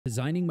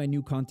Designing my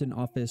new content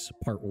office,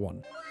 part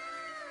 1.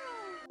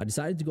 I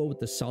decided to go with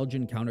the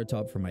Salgin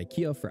countertop from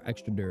Ikea for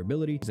extra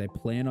durability because I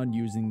plan on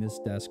using this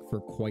desk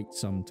for quite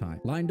some time.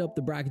 Lined up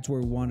the brackets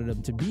where we wanted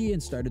them to be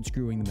and started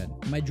screwing them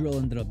in. My drill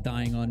ended up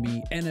dying on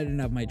me and I didn't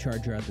have my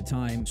charger at the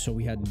time, so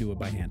we had to do it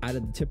by hand. I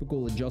added the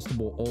typical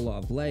adjustable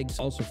Olaf legs,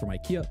 also from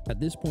Ikea. At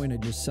this point, I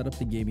just set up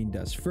the gaming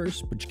desk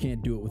first, but you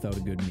can't do it without a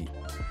good meet.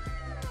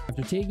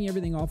 After taking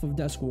everything off of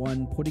desk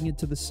 1, putting it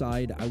to the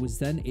side, I was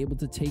then able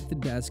to take the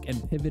desk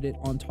and pivot it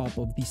on top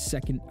of the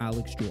second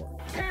Alex drawer.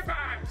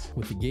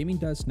 With the gaming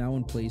desk now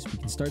in place, we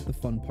can start the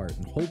fun part,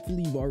 and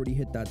hopefully you've already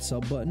hit that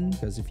sub button,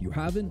 because if you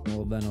haven't,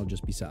 well then I'll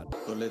just be sad.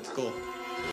 So let's go.